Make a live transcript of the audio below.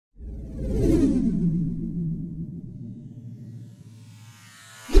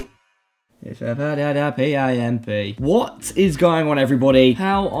P-I-M-P. What is going on, everybody?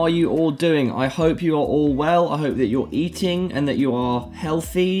 How are you all doing? I hope you are all well. I hope that you're eating and that you are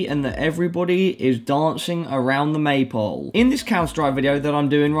healthy and that everybody is dancing around the maypole. In this Counter-Strike video that I'm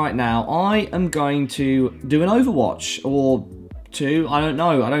doing right now, I am going to do an Overwatch, or two, I don't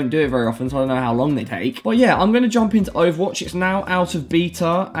know. I don't do it very often, so I don't know how long they take. But yeah, I'm going to jump into Overwatch. It's now out of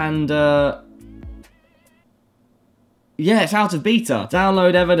beta, and yeah, it's out of beta.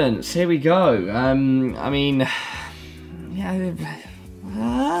 Download evidence. Here we go. I mean,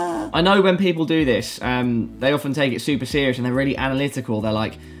 yeah. I know when people do this, they often take it super serious and they're really analytical. They're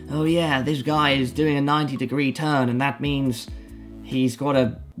like, oh yeah, this guy is doing a 90-degree turn and that means he's got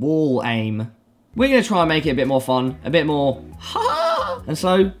a wall aim. We're going to try and make it a bit more fun, a bit more ha. And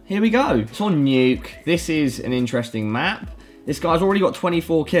so, here we go. It's on Nuke. This is an interesting map. This guy's already got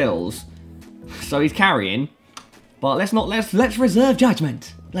 24 kills, so he's carrying. But let's reserve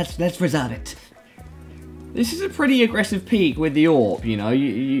judgment. Let's reserve it. This is a pretty aggressive peak with the AWP, you know.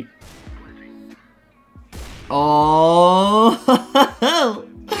 Oh,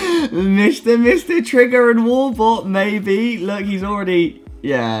 Mr. Trigger and Warbot, maybe. Look, he's already.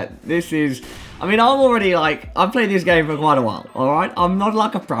 Yeah, this is. I mean, I'm already like, I've played this game for quite a while, alright? I'm not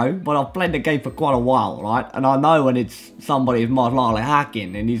like a pro, but I've played the game for quite a while, right? And I know when it's somebody who's most likely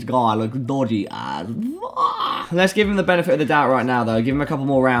hacking, and this guy looks dodgy as... Let's give him the benefit of the doubt right now, though. Give him a couple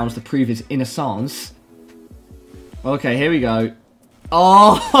more rounds to prove his innocence. Okay, here we go.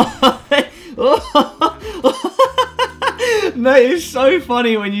 Oh! Mate, it's so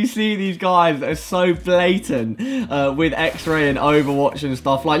funny when you see these guys that are so blatant with X-Ray and Overwatch and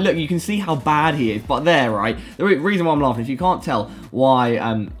stuff. Like, look, you can see how bad he is. But there, right? The reason why I'm laughing, if you can't tell why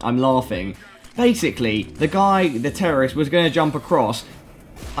I'm laughing, basically, the guy, the terrorist, was going to jump across.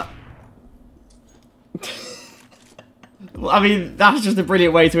 I mean, that's just a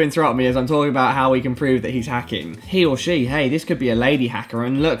brilliant way to interrupt me as I'm talking about how we can prove that he's hacking. He or she, hey, this could be a lady hacker.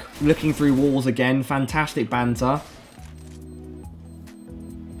 And look, looking through walls again, fantastic banter.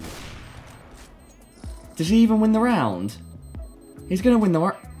 Does he even win the round? He's going to win the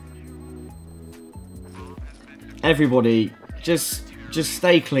round. Everybody, just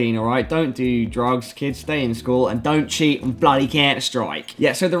stay clean, alright? Don't do drugs, kids. Stay in school and don't cheat on bloody Counter-Strike.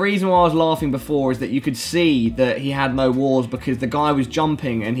 Yeah, so the reason why I was laughing before is that you could see that he had no walls because the guy was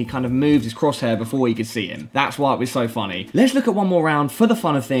jumping and he kind of moved his crosshair before you could see him. That's why it was so funny. Let's look at one more round for the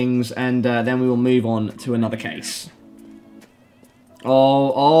fun of things and then we will move on to another case.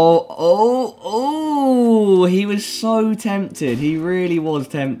 Oh, he was so tempted. He really was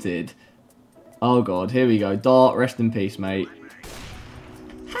tempted. Oh, God, here we go. Dart, rest in peace, mate.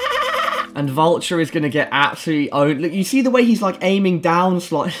 And Vulture is going to get absolutely owned. Look, you see the way he's, like, aiming down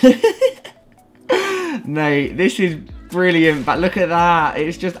slightly? Mate, this is brilliant. But look at that.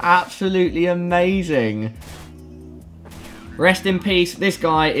 It's just absolutely amazing. Rest in peace. This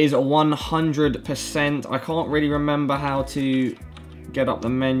guy is 100%. I can't really remember how to... get up the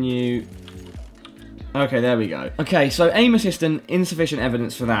menu. Okay, there we go. Okay, so aim assistant, insufficient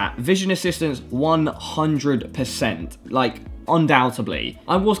evidence for that. Vision assistance, 100%. Like, undoubtedly.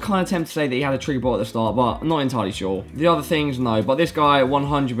 I was kind of tempted to say that he had a trigger bot at the start, but I'm not entirely sure. The other things, no. But this guy,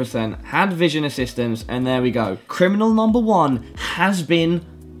 100%, had vision assistance, and there we go. Criminal number 1 has been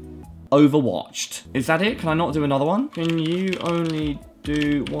overwatched. Is that it? Can I not do another one? Can you only...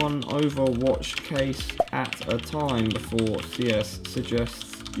 do one Overwatch case at a time before CS suggests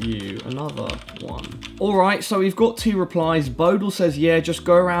you another one. Alright, so we've got 2 replies. Bodel says, yeah, just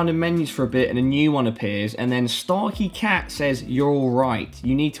go around in menus for a bit and a new one appears. And then Starkey Cat says, you're alright.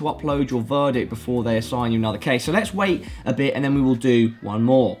 You need to upload your verdict before they assign you another case. So let's wait a bit and then we will do one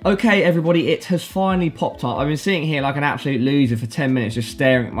more. Okay, everybody, it has finally popped up. I've been sitting here like an absolute loser for 10 minutes just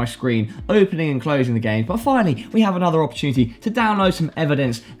staring at my screen, opening and closing the games. But finally, we have another opportunity to download some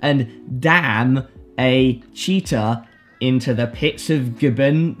evidence and damn a cheater into the pits of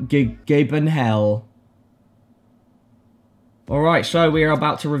Gibbon hell. Alright, so we are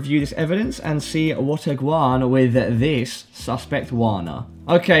about to review this evidence and see what a guan with this suspect Wana.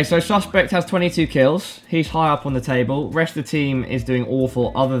 Okay, so suspect has 22 kills. He's high up on the table. Rest of the team is doing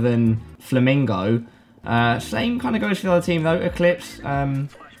awful other than Flamingo. Same kind of goes for the other team though, Eclipse.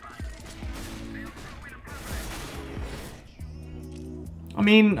 I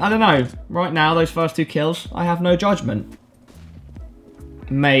mean, I don't know. Right now, those first 2 kills, I have no judgment.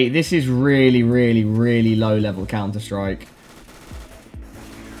 Mate, this is really, really, really low-level Counter-Strike.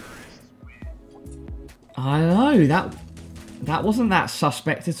 I don't know, that wasn't that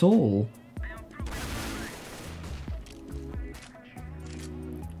suspect at all.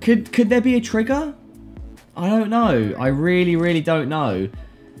 Could there be a trigger? I don't know. I really, really don't know.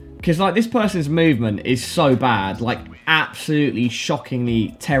 Because, like, this person's movement is so bad. Like, absolutely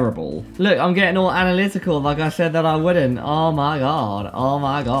shockingly terrible. Look, I'm getting all analytical like I said that I wouldn't. Oh my god. Oh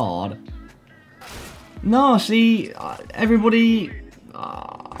my god. No, see, everybody...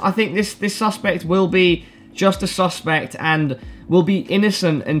 I think this suspect will be just a suspect and will be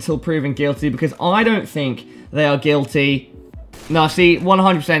innocent until proven guilty, because I don't think they are guilty. No, see,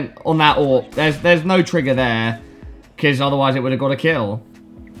 100% on that AWP. There's no trigger there, because otherwise it would have got a kill.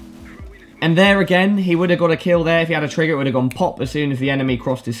 And there again, he would have got a kill there. If he had a trigger, it would have gone pop as soon as the enemy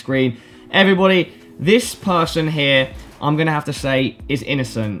crossed his screen. Everybody, this person here, I'm going to have to say, is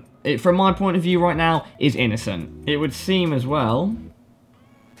innocent. It, from my point of view right now, is innocent. It would seem as well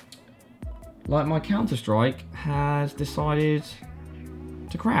like my Counter-Strike has decided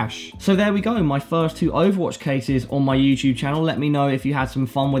to crash. So there we go, my first 2 Overwatch cases on my YouTube channel. Let me know if you had some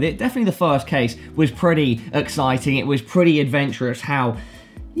fun with it. Definitely the first case was pretty exciting. It was pretty adventurous how,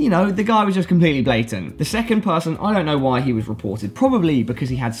 you know, the guy was just completely blatant. The second person, I don't know why he was reported. Probably because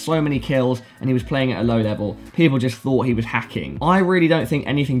he had so many kills and he was playing at a low level. People just thought he was hacking. I really don't think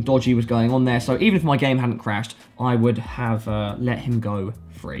anything dodgy was going on there, so even if my game hadn't crashed, I would have let him go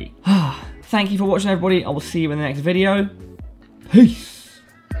free. Thank you for watching, everybody. I will see you in the next video. Peace.